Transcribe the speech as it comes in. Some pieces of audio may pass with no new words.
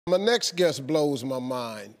My next guest blows my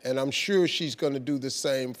mind, and I'm sure she's going to do the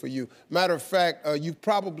same for you. Matter of fact, you've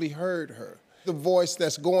probably heard her. The voice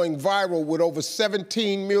that's going viral with over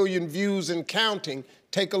 17 million views and counting.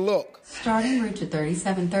 Take a look. Starting route to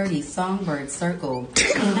 3730 Songbird Circle.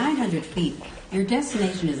 In 900 feet, your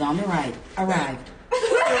destination is on the right. Arrived.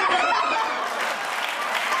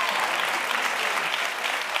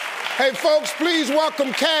 Hey, folks, please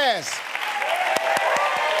welcome Cass.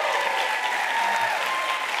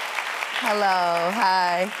 Hello,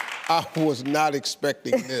 hi. I was not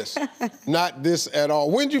expecting this. Not this at all.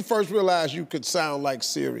 When did you first realize you could sound like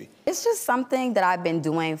Siri? It's just something that I've been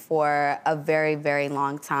doing for a very, very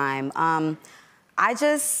long time.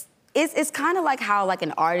 It's kind of like how like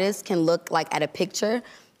an artist can look like at a picture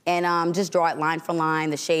and just draw it line for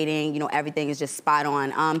line, the shading, you know, everything is just spot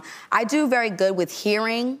on. I do very good with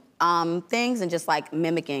hearing things and just like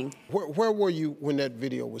mimicking. Where were you when that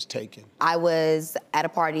video was taken? I was at a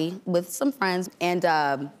party with some friends and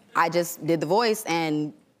I just did the voice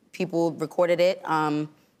and people recorded it and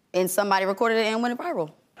somebody recorded it and went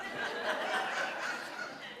viral.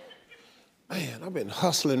 Man, I've been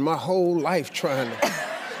hustling my whole life trying to...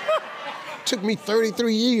 Took me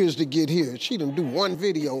 33 years to get here. She didn't do one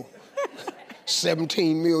video.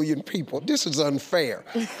 17 million people. This is unfair.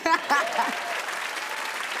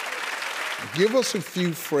 Give us a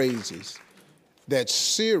few phrases that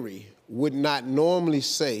Siri would not normally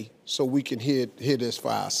say so we can hear this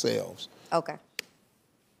for ourselves. Okay.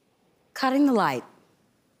 Cutting the light.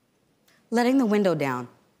 Letting the window down.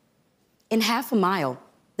 In half a mile,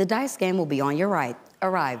 the dice game will be on your right.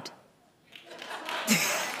 Arrived.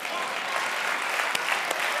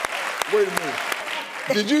 Wait a minute.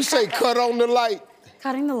 Did you say cut on the light?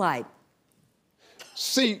 Cutting the light.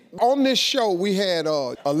 See, on this show, we had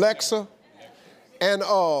Alexa, and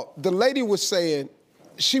the lady was saying,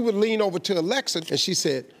 she would lean over to Alexa, and she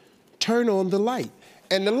said, turn on the light.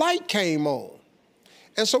 And the light came on.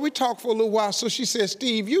 And so we talked for a little while, so she said,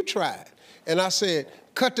 Steve, you try it. And I said,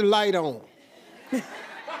 cut the light on.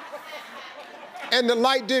 And the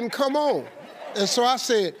light didn't come on. And so I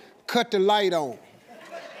said, cut the light on.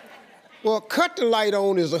 Well, cut the light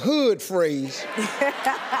on is a hood phrase.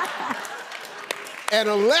 And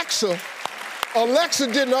Alexa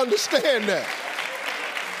didn't understand that.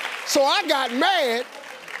 So I got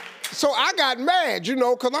mad. You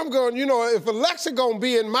know, because I'm going, you know, if Alexa gonna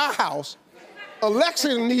be in my house,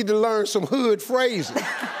 Alexa need to learn some hood phrases.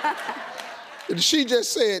 And she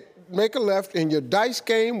just said, make a left and your dice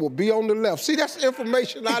game will be on the left. See, that's the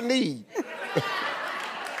information I need.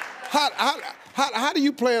 How do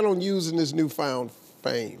you plan on using this newfound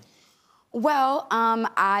fame? Well,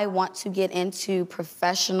 I want to get into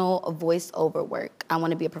professional voiceover work. I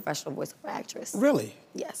want to be a professional voiceover actress. Really?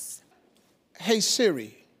 Yes. Hey,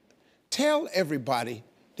 Siri, tell everybody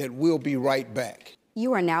that we'll be right back.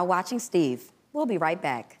 You are now watching Steve. We'll be right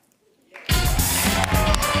back.